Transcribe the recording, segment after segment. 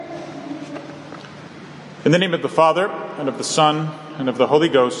In the name of the Father, and of the Son, and of the Holy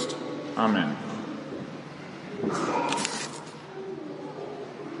Ghost. Amen.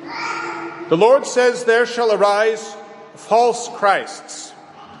 The Lord says, "There shall arise false Christs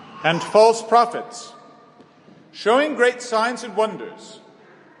and false prophets, showing great signs and wonders,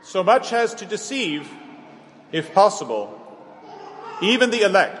 so much as to deceive, if possible, even the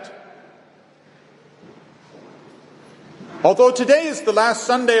elect." Although today is the last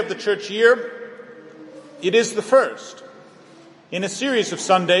Sunday of the church year, it is the first in a series of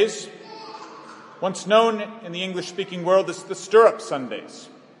Sundays, once known in the English-speaking world as the Stir-up Sundays.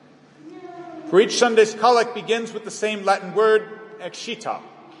 For each Sunday's collect begins with the same Latin word, excita,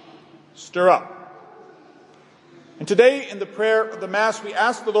 stir up. And today, in the prayer of the Mass, we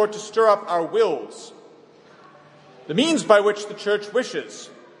ask the Lord to stir up our wills. The means by which the Church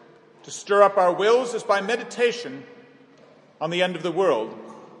wishes to stir up our wills is by meditation on the end of the world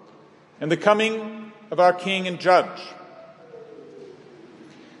and the coming of our King and Judge.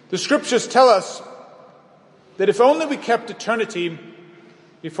 The Scriptures tell us that if only we kept eternity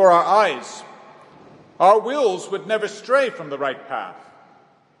before our eyes, our wills would never stray from the right path.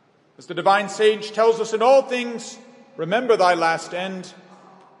 As the divine sage tells us, in all things, remember thy last end,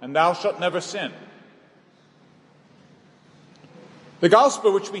 and thou shalt never sin. The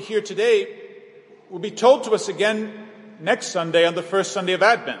gospel which we hear today will be told to us again next Sunday on the first Sunday of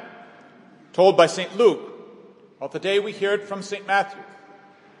Advent, told by St. Luke, while today we hear it from St. Matthew.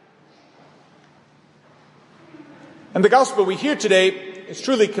 And the gospel we hear today is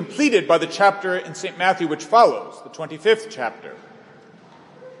truly completed by the chapter in St. Matthew which follows, the 25th chapter.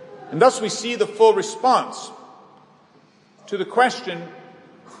 And thus we see the full response to the question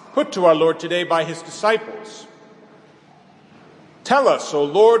put to our Lord today by his disciples. Tell us, O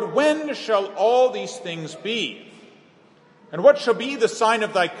Lord, when shall all these things be? And what shall be the sign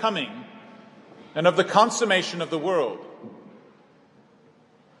of thy coming and of the consummation of the world?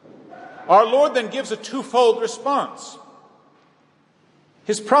 Our Lord then gives a twofold response.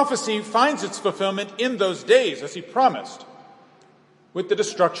 His prophecy finds its fulfillment in those days, as he promised, with the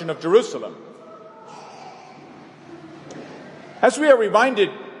destruction of Jerusalem. As we are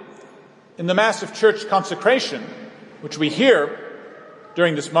reminded in the Mass of Church consecration, which we hear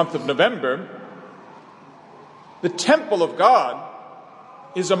during this month of November, the temple of God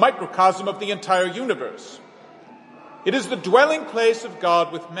is a microcosm of the entire universe. It is the dwelling place of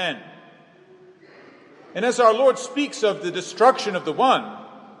God with men. And as our Lord speaks of the destruction of the one,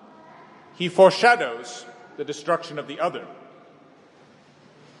 he foreshadows the destruction of the other.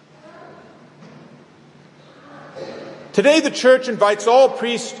 Today the Church invites all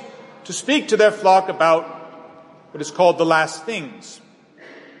priests to speak to their flock about what is called the last things.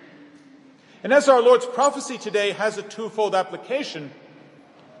 And as our Lord's prophecy today has a twofold application,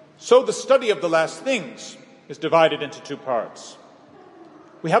 so the study of the last things is divided into two parts.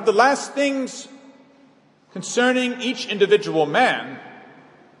 We have the last things concerning each individual man,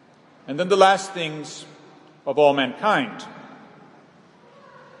 and then the last things of all mankind.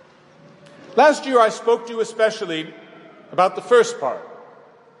 Last year I spoke to you especially about the first part,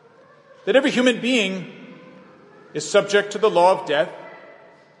 that every human being is subject to the law of death,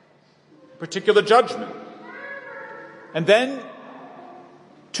 particular judgment, and then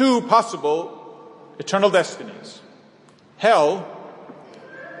two possible eternal destinies, hell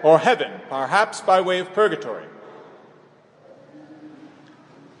or heaven, perhaps by way of purgatory.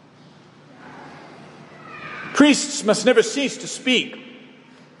 Priests must never cease to speak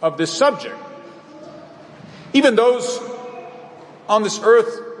of this subject. Even those on this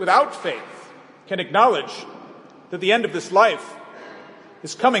earth without faith can acknowledge that the end of this life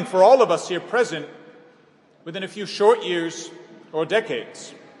is coming for all of us here present within a few short years or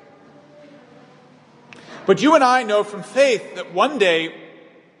decades. But you and I know from faith that one day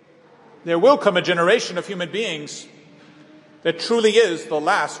there will come a generation of human beings that truly is the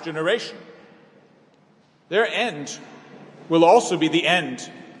last generation. Their end will also be the end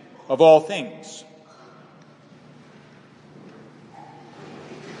of all things.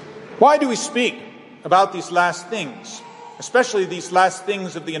 Why do we speak about these last things, especially these last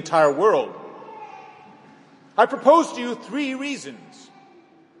things of the entire world? I propose to you three reasons.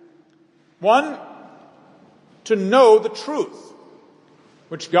 One, to know the truth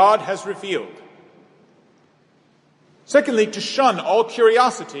which God has revealed. Secondly, to shun all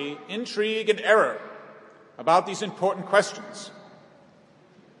curiosity, intrigue, and error about these important questions.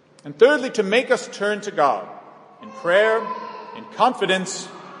 And thirdly, to make us turn to God in prayer, in confidence,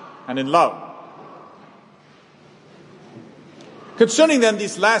 and in love. Concerning then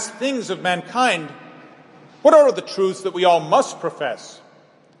these last things of mankind, what are the truths that we all must profess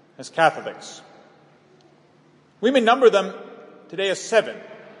as Catholics? We may number them today as 7.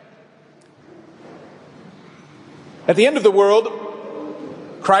 At the end of the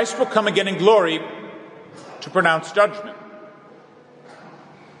world, Christ will come again in glory to pronounce judgment.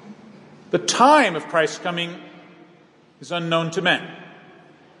 The time of Christ's coming is unknown to men.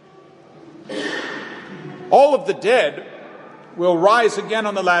 All of the dead will rise again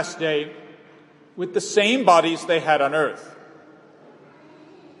on the last day with the same bodies they had on earth.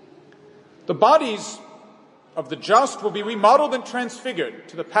 The bodies of the just will be remodeled and transfigured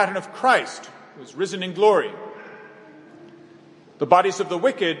to the pattern of Christ, who is risen in glory. The bodies of the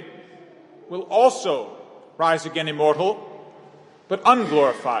wicked will also rise again immortal, but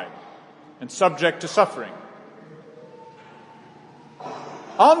unglorified and subject to suffering.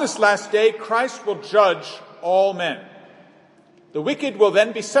 On this last day, Christ will judge all men. The wicked will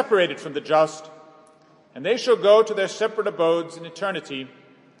then be separated from the just, and they shall go to their separate abodes in eternity,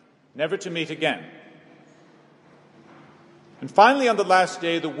 never to meet again. And finally, on the last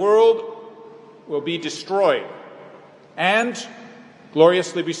day, the world will be destroyed and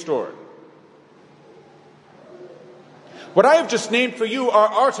gloriously restored. What I have just named for you are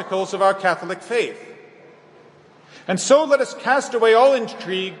articles of our Catholic faith. And so let us cast away all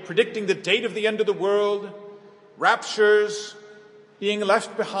intrigue, predicting the date of the end of the world, raptures being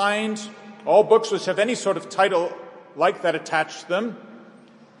left behind, all books which have any sort of title like that attached to them,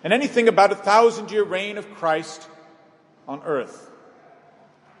 and anything about a 1,000-year reign of Christ on earth.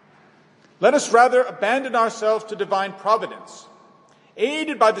 Let us rather abandon ourselves to divine providence,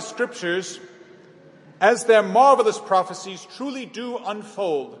 aided by the Scriptures, as their marvelous prophecies truly do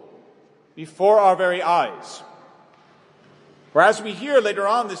unfold before our very eyes. For as we hear later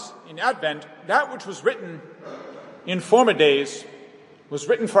on this in Advent, that which was written in former days was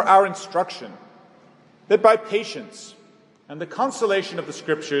written for our instruction, that by patience and the consolation of the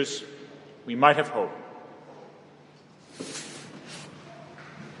Scriptures we might have hope.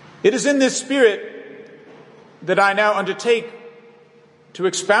 It is in this spirit that I now undertake to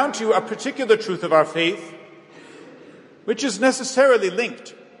expound to you a particular truth of our faith, which is necessarily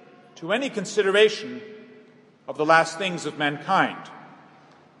linked to any consideration of the last things of mankind,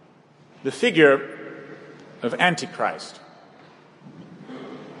 the figure of Antichrist.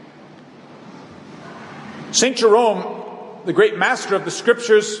 St. Jerome, the great master of the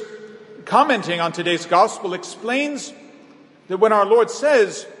Scriptures, commenting on today's Gospel, explains that when our Lord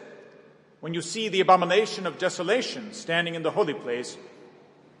says, "When you see the abomination of desolation standing in the holy place,"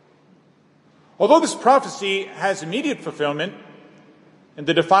 although this prophecy has immediate fulfillment in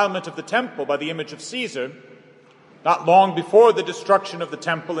the defilement of the temple by the image of Caesar, not long before the destruction of the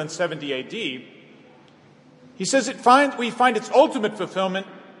temple in 70 AD, he says we find its ultimate fulfillment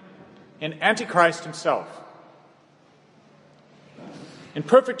in Antichrist himself. In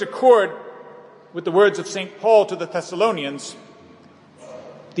perfect accord with the words of St. Paul to the Thessalonians,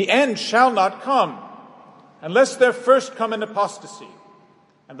 "The end shall not come unless there first come an apostasy,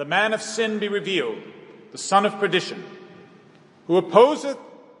 and the man of sin be revealed, the son of perdition, who opposeth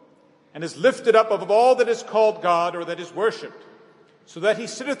and is lifted up above all that is called God or that is worshipped, so that he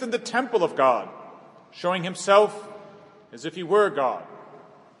sitteth in the temple of God, showing himself as if he were God."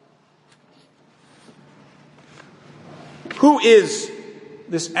 Who is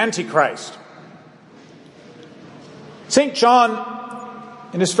this Antichrist? St. John,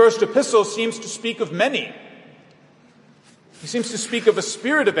 in his first epistle, seems to speak of many. He seems to speak of a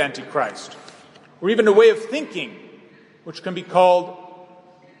spirit of Antichrist, or even a way of thinking, which can be called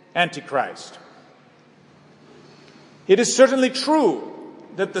Antichrist. It is certainly true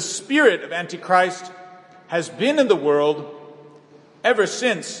that the spirit of Antichrist has been in the world ever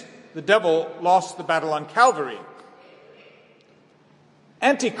since the devil lost the battle on Calvary.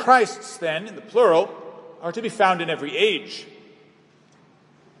 Antichrists, then, in the plural, are to be found in every age.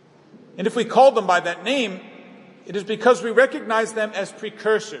 And if we call them by that name, it is because we recognize them as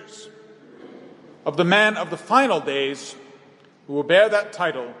precursors of the man of the final days who will bear that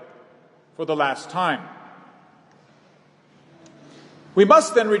title for the last time. We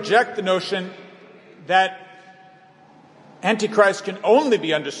must then reject the notion that Antichrist can only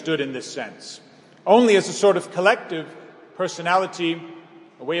be understood in this sense, only as a sort of collective personality,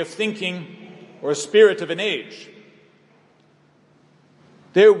 a way of thinking, or a spirit of an age.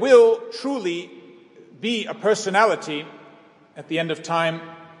 There will truly be a personality at the end of time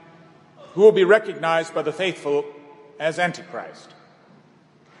who will be recognized by the faithful as Antichrist.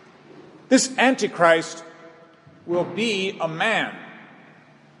 This Antichrist will be a man.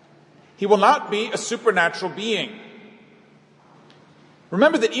 He will not be a supernatural being.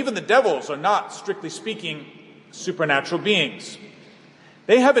 Remember that even the devils are not, strictly speaking, supernatural beings.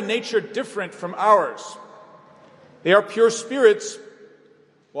 They have a nature different from ours. They are pure spirits,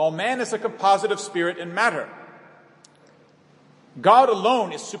 while man is a composite of spirit and matter. God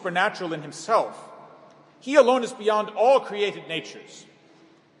alone is supernatural in himself. He alone is beyond all created natures.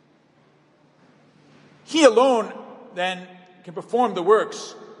 He alone, then, can perform the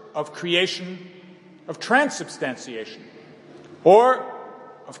works of creation, of transubstantiation, or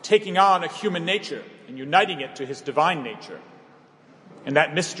of taking on a human nature and uniting it to his divine nature, in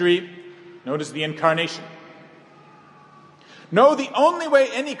that mystery known as the Incarnation. No, the only way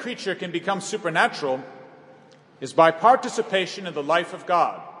any creature can become supernatural is by participation in the life of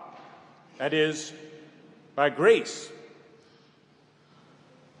God, that is, by grace.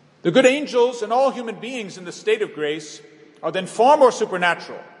 The good angels and all human beings in the state of grace are then far more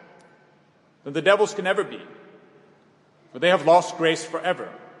supernatural than the devils can ever be, for they have lost grace forever.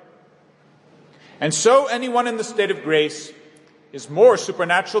 And so anyone in the state of grace is more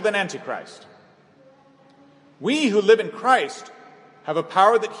supernatural than Antichrist. We who live in Christ have a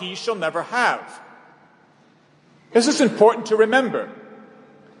power that he shall never have. This is important to remember,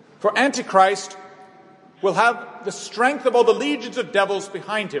 for Antichrist will have the strength of all the legions of devils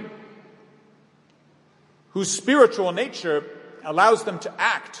behind him, whose spiritual nature allows them to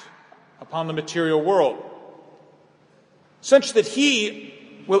act upon the material world, such that he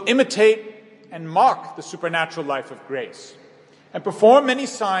will imitate and mock the supernatural life of grace, and perform many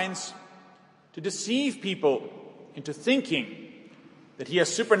signs to deceive people into thinking that he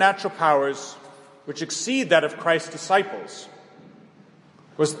has supernatural powers which exceed that of Christ's disciples.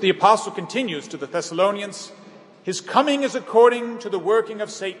 As the apostle continues to the Thessalonians, his coming is according to the working of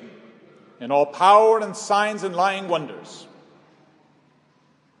Satan in all power and signs and lying wonders.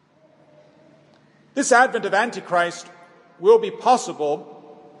 This advent of Antichrist will be possible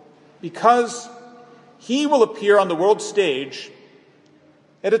because he will appear on the world stage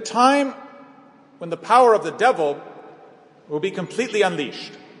at a time when the power of the devil will be completely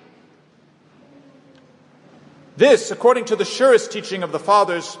unleashed. This, according to the surest teaching of the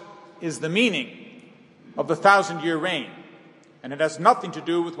Fathers, is the meaning of the 1,000-year reign, and it has nothing to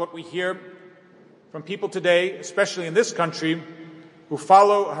do with what we hear from people today, especially in this country, who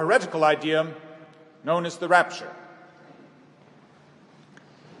follow a heretical idea known as the rapture.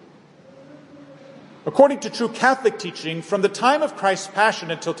 According to true Catholic teaching, from the time of Christ's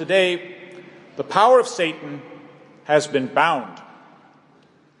Passion until today, the power of Satan has been bound.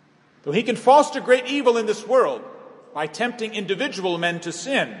 Though he can foster great evil in this world by tempting individual men to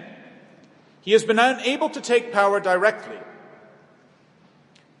sin, he has been unable to take power directly.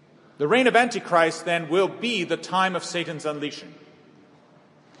 The reign of Antichrist, then, will be the time of Satan's unleashing.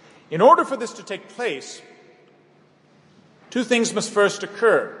 In order for this to take place, two things must first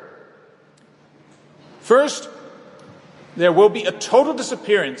occur. First, there will be a total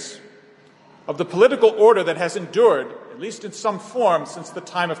disappearance of the political order that has endured, at least in some form, since the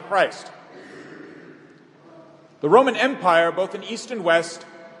time of Christ. The Roman Empire, both in East and West,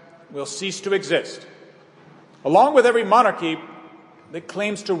 will cease to exist, along with every monarchy that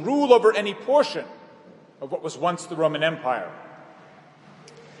claims to rule over any portion of what was once the Roman Empire.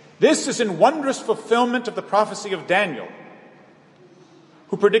 This is in wondrous fulfillment of the prophecy of Daniel,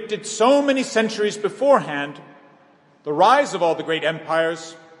 who predicted so many centuries beforehand the rise of all the great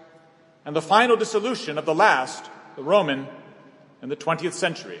empires and the final dissolution of the last, the Roman, in the 20th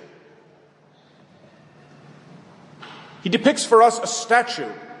century. He depicts for us a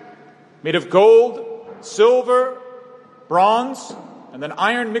statue made of gold, silver, bronze, and then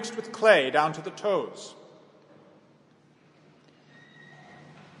iron mixed with clay down to the toes.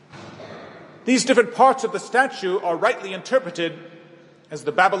 These different parts of the statue are rightly interpreted as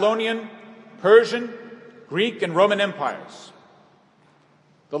the Babylonian, Persian, Greek, and Roman empires.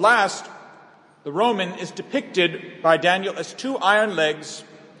 The last, the Roman, is depicted by Daniel as two iron legs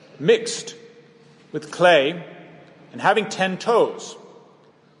mixed with clay and having 10 toes,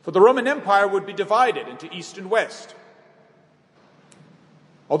 for the Roman Empire would be divided into East and West.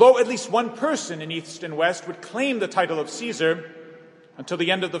 Although at least one person in East and West would claim the title of Caesar until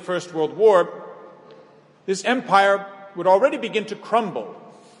the end of the First World War, this empire would already begin to crumble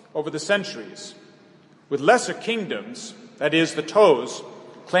over the centuries, with lesser kingdoms, that is, the toes,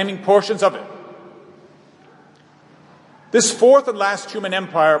 claiming portions of it. This fourth and last human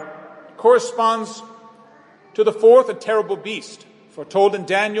empire corresponds to the fourth and terrible beast, foretold in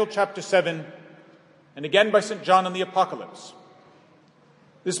Daniel chapter 7, and again by St. John in the Apocalypse.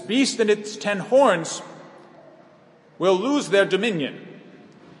 This beast and its 10 horns will lose their dominion,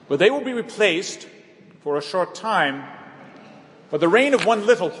 but they will be replaced for a short time by the reign of one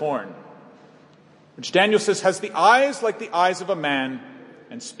little horn, which Daniel says has the eyes like the eyes of a man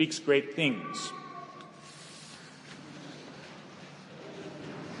and speaks great things.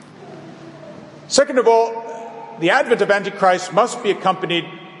 Second of all, the advent of Antichrist must be accompanied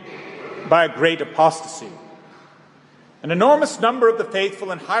by a great apostasy. An enormous number of the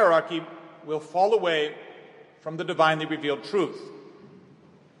faithful in hierarchy will fall away from the divinely revealed truth.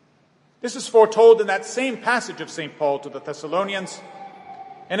 This is foretold in that same passage of St. Paul to the Thessalonians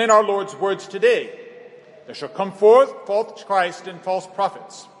and in our Lord's words today. There shall come forth false Christ and false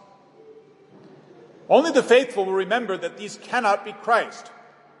prophets. Only the faithful will remember that these cannot be Christ,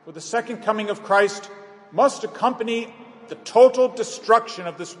 for the second coming of Christ must accompany the total destruction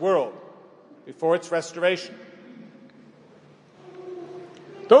of this world before its restoration.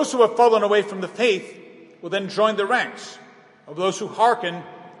 Those who have fallen away from the faith will then join the ranks of those who hearken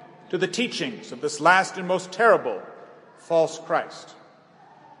to the teachings of this last and most terrible false Christ.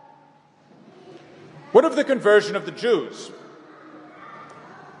 What of the conversion of the Jews?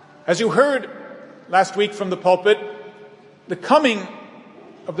 As you heard last week from the pulpit, the coming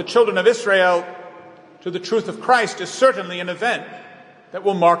of the children of Israel to the truth of Christ is certainly an event that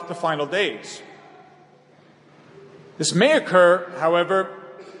will mark the final days. This may occur, however,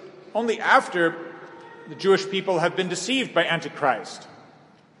 only after the Jewish people have been deceived by Antichrist,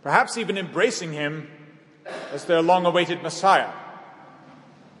 perhaps even embracing him as their long-awaited Messiah.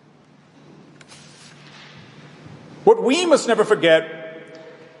 What we must never forget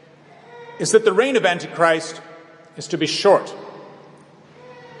is that the reign of Antichrist is to be short.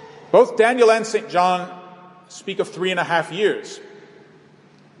 Both Daniel and St. John speak of 3.5 years.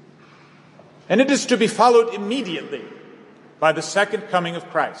 And it is to be followed immediately by the second coming of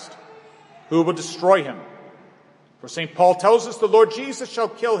Christ, who will destroy him. For St. Paul tells us the Lord Jesus shall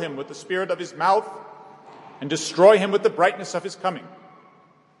kill him with the spirit of his mouth and destroy him with the brightness of his coming.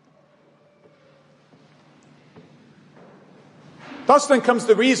 Thus then comes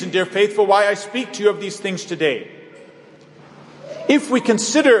the reason, dear faithful, why I speak to you of these things today. If we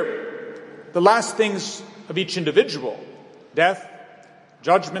consider the last things of each individual, death,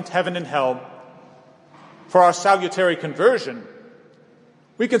 judgment, heaven, and hell, for our salutary conversion,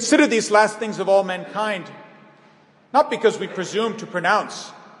 we consider these last things of all mankind, not because we presume to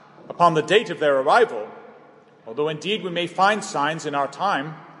pronounce upon the date of their arrival, although indeed we may find signs in our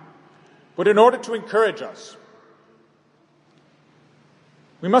time, but in order to encourage us.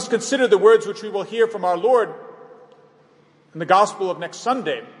 We must consider the words which we will hear from our Lord in the Gospel of next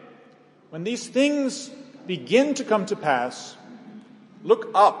Sunday. When these things begin to come to pass,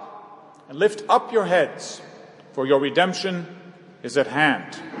 look up and lift up your heads, for your redemption is at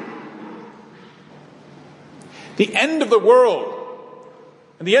hand. The end of the world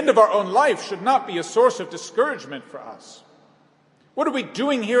and the end of our own life should not be a source of discouragement for us. What are we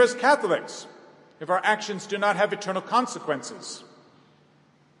doing here as Catholics if our actions do not have eternal consequences?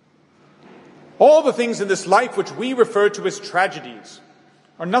 All the things in this life which we refer to as tragedies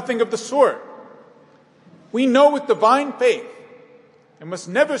are nothing of the sort. We know with divine faith and must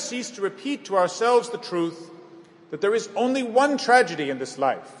never cease to repeat to ourselves the truth that there is only one tragedy in this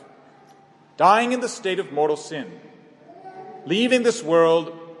life: dying in the state of mortal sin, leaving this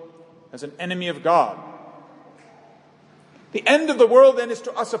world as an enemy of God. The end of the world then is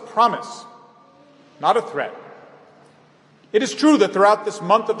to us a promise, not a threat. It is true that throughout this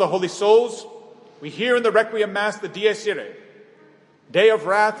month of the Holy Souls, we hear in the Requiem Mass the Dies Irae, day of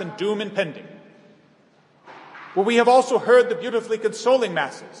wrath and doom impending. But we have also heard the beautifully consoling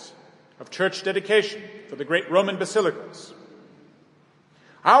Masses of church dedication for the great Roman basilicas.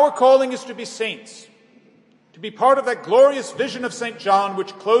 Our calling is to be saints, to be part of that glorious vision of St. John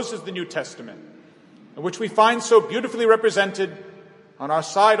which closes the New Testament, and which we find so beautifully represented on our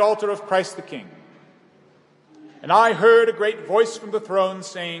side altar of Christ the King. And I heard a great voice from the throne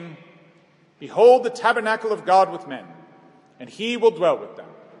saying, "Behold the tabernacle of God with men, and he will dwell with them.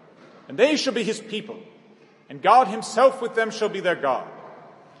 And they shall be his people, and God himself with them shall be their God.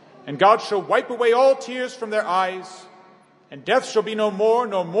 And God shall wipe away all tears from their eyes, and death shall be no more,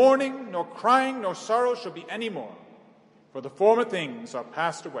 nor mourning, nor crying, nor sorrow shall be any more, for the former things are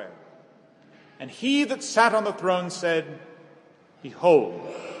passed away." And he that sat on the throne said, "Behold,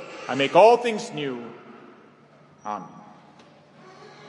 I make all things new." Amen.